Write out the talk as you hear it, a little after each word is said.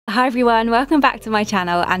Hi everyone, welcome back to my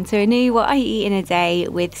channel and to a new what I eat in a day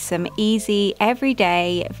with some easy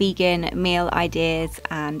everyday vegan meal ideas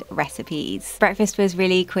and recipes. Breakfast was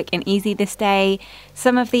really quick and easy this day.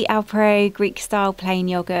 Some of the Alpro Greek style plain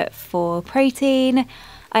yogurt for protein.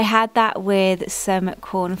 I had that with some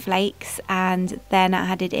cornflakes and then I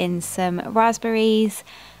added in some raspberries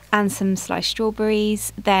and some sliced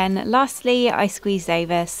strawberries. Then lastly, I squeezed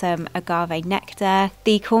over some agave nectar.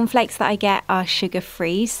 The cornflakes that I get are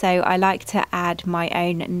sugar-free, so I like to add my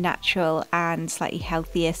own natural and slightly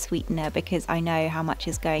healthier sweetener because I know how much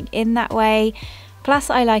is going in that way. Plus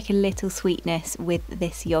I like a little sweetness with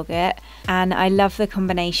this yogurt, and I love the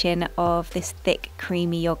combination of this thick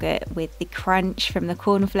creamy yogurt with the crunch from the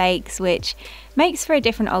cornflakes, which makes for a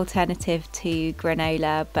different alternative to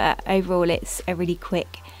granola, but overall it's a really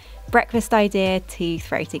quick breakfast idea to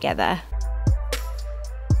throw together.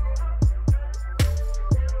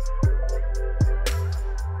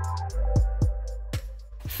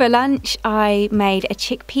 For lunch, I made a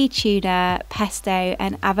chickpea tuna, pesto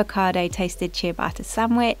and avocado toasted ciabatta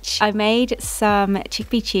sandwich. I made some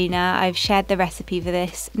chickpea tuna. I've shared the recipe for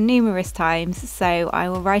this numerous times, so I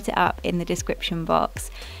will write it up in the description box.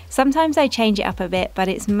 Sometimes I change it up a bit, but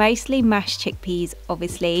it's mostly mashed chickpeas,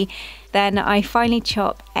 obviously. Then I finally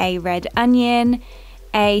chop a red onion,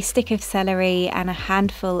 a stick of celery and a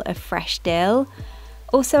handful of fresh dill.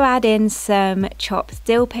 Also add in some chopped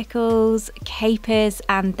dill pickles, capers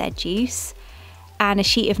and their juice, and a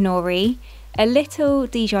sheet of nori, a little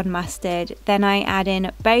Dijon mustard. Then I add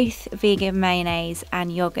in both vegan mayonnaise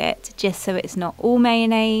and yogurt, just so it's not all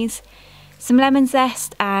mayonnaise. Some lemon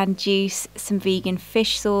zest and juice, some vegan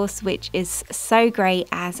fish sauce, which is so great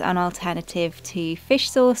as an alternative to fish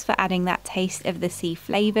sauce for adding that taste of the sea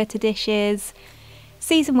flavour to dishes.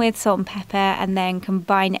 Season with salt and pepper and then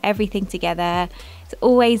combine everything together. It's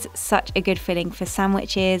always such a good filling for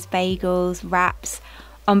sandwiches, bagels, wraps,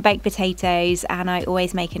 on baked potatoes, and I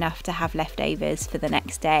always make enough to have leftovers for the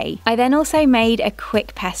next day. I then also made a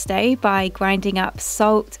quick pesto by grinding up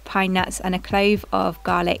salt, pine nuts and a clove of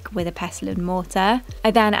garlic with a pestle and mortar.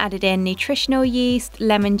 I then added in nutritional yeast,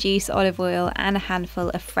 lemon juice, olive oil and a handful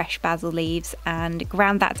of fresh basil leaves and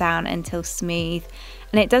ground that down until smooth.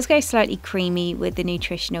 And it does go slightly creamy with the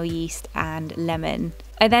nutritional yeast and lemon.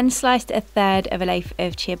 I then sliced a third of a loaf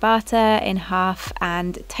of ciabatta in half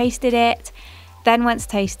and toasted it. Then once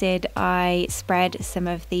toasted, I spread some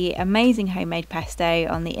of the amazing homemade pesto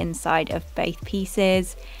on the inside of both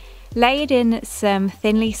pieces, layered in some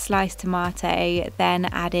thinly sliced tomato, then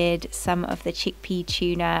added some of the chickpea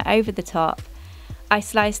tuna over the top. I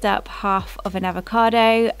sliced up half of an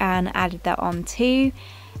avocado and added that on too,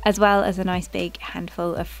 as well as a nice big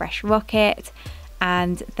handful of fresh rocket,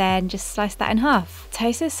 and then just slice that in half.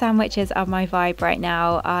 Toasted sandwiches are my vibe right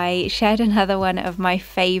now. I shared another one of my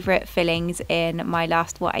favourite fillings in my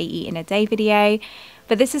last what I eat in a day video,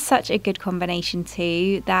 but this is such a good combination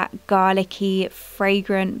too. That garlicky,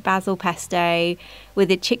 fragrant basil pesto with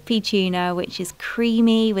the chickpea tuna, which is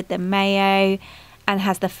creamy with the mayo and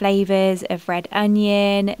has the flavours of red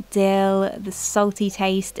onion, dill, the salty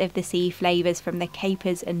taste of the sea flavours from the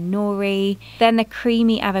capers and nori, then the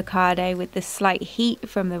creamy avocado with the slight heat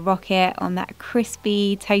from the rocket on that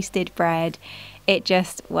crispy toasted bread. It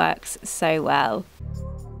just works so well.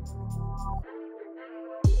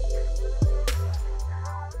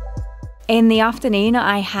 In the afternoon,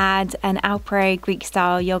 I had an Alpro Greek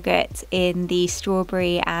style yogurt in the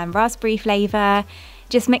strawberry and raspberry flavour.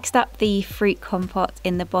 Just mixed up the fruit compote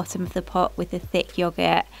in the bottom of the pot with the thick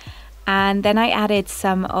yogurt, and then I added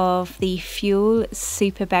some of the Fuel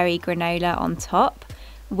Super Berry granola on top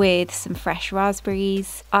with some fresh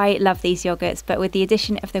raspberries. I love these yogurts, but with the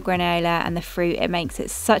addition of the granola and the fruit, it makes it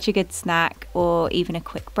such a good snack or even a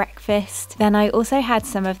quick breakfast. Then I also had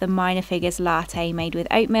some of the Minor Figures latte made with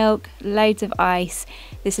oat milk, loads of ice.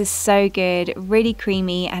 This is so good, really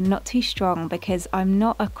creamy and not too strong because I'm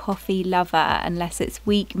not a coffee lover unless it's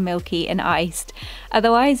weak, milky and iced.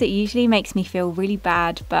 Otherwise it usually makes me feel really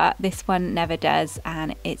bad, but this one never does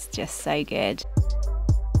and it's just so good.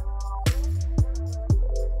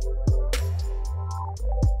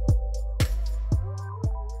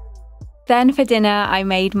 Then for dinner, I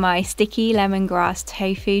made my sticky lemongrass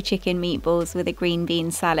tofu chicken meatballs with a green bean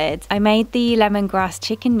salad. I made the lemongrass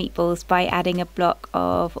chicken meatballs by adding a block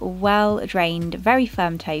of well-drained, very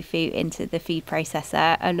firm tofu into the food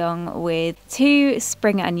processor, along with 2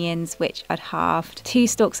 spring onions, which I'd halved, 2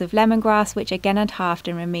 stalks of lemongrass, which again I'd halved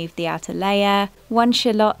and removed the outer layer, 1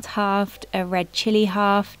 shallot halved, a red chilli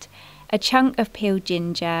halved, a chunk of peeled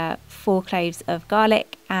ginger, 4 cloves of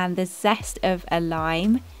garlic, and the zest of a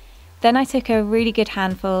lime. Then I took a really good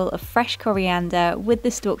handful of fresh coriander with the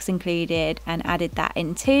stalks included and added that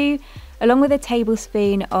in too, along with a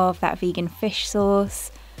tablespoon of that vegan fish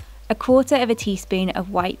sauce, a quarter of a teaspoon of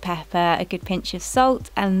white pepper, a good pinch of salt,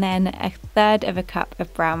 and then a third of a cup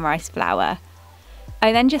of brown rice flour.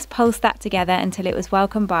 I then just pulsed that together until it was well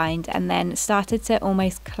combined and then started to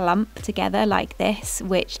almost clump together like this,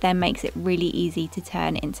 which then makes it really easy to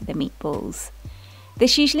turn into the meatballs.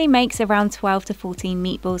 This usually makes around 12 to 14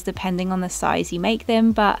 meatballs depending on the size you make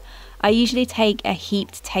them, but I usually take a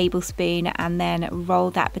heaped tablespoon and then roll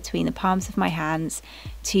that between the palms of my hands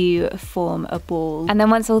to form a ball. And then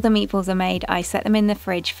once all the meatballs are made, I set them in the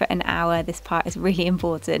fridge for an hour. This part is really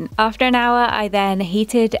important. After an hour, I then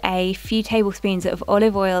heated a few tablespoons of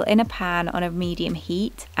olive oil in a pan on a medium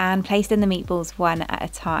heat and placed in the meatballs one at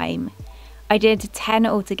a time. I did 10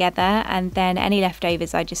 altogether, and then any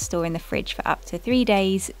leftovers I just store in the fridge for up to 3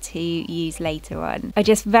 days to use later on. I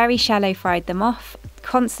just very shallow fried them off,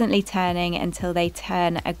 constantly turning until they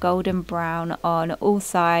turn a golden brown on all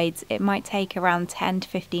sides. It might take around 10 to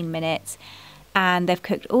 15 minutes, and they've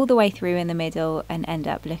cooked all the way through in the middle and end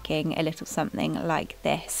up looking a little something like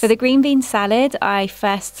this. For the green bean salad, I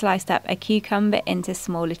first sliced up a cucumber into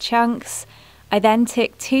smaller chunks. I then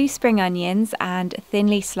took 2 spring onions and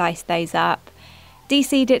thinly sliced those up,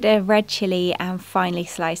 de-seeded a red chilli and finely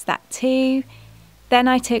sliced that too. Then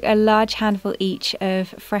I took a large handful each of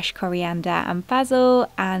fresh coriander and basil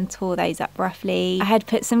and tore those up roughly. I had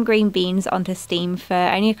put some green beans onto steam for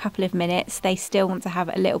only a couple of minutes. They still want to have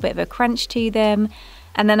a little bit of a crunch to them.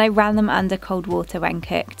 And then I ran them under cold water when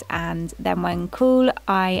cooked, and then when cool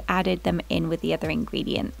I added them in with the other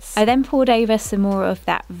ingredients. I then poured over some more of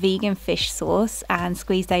that vegan fish sauce and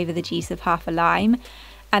squeezed over the juice of half a lime,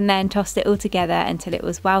 and then tossed it all together until it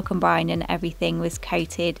was well combined and everything was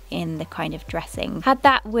coated in the kind of dressing. Had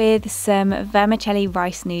that with some vermicelli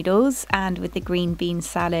rice noodles and with the green bean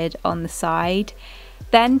salad on the side.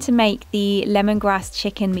 Then to make the lemongrass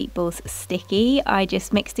chicken meatballs sticky, I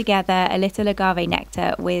just mixed together a little agave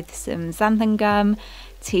nectar with some xanthan gum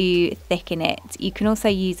to thicken it. You can also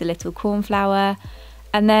use a little corn flour,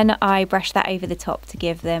 and then I brushed that over the top to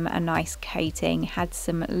give them a nice coating. Had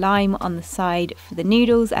some lime on the side for the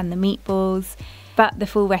noodles and the meatballs, but the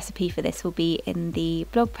full recipe for this will be in the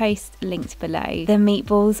blog post linked below. The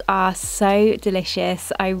meatballs are so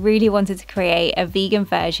delicious. I really wanted to create a vegan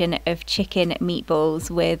version of chicken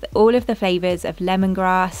meatballs with all of the flavours of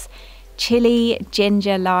lemongrass, chili,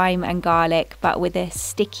 ginger, lime and garlic, but with a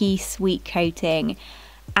sticky sweet coating.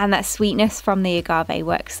 And that sweetness from the agave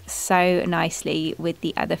works so nicely with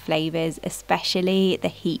the other flavours, especially the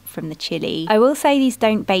heat from the chili. I will say these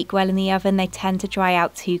don't bake well in the oven. They tend to dry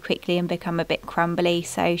out too quickly and become a bit crumbly,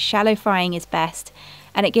 so shallow frying is best,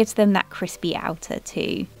 and it gives them that crispy outer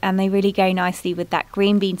too. And they really go nicely with that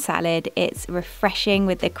green bean salad. It's refreshing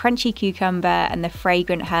with the crunchy cucumber and the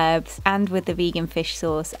fragrant herbs, and with the vegan fish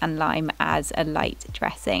sauce and lime as a light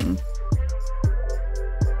dressing.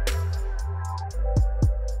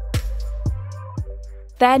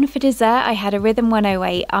 Then for dessert, I had a Rhythm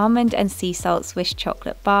 108 almond and sea salt Swiss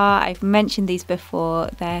chocolate bar. I've mentioned these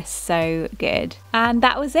before, they're so good. And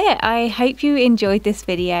that was it. I hope you enjoyed this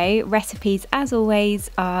video. Recipes, as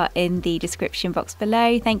always, are in the description box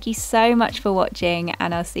below. Thank you so much for watching,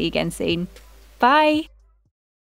 and I'll see you again soon. Bye!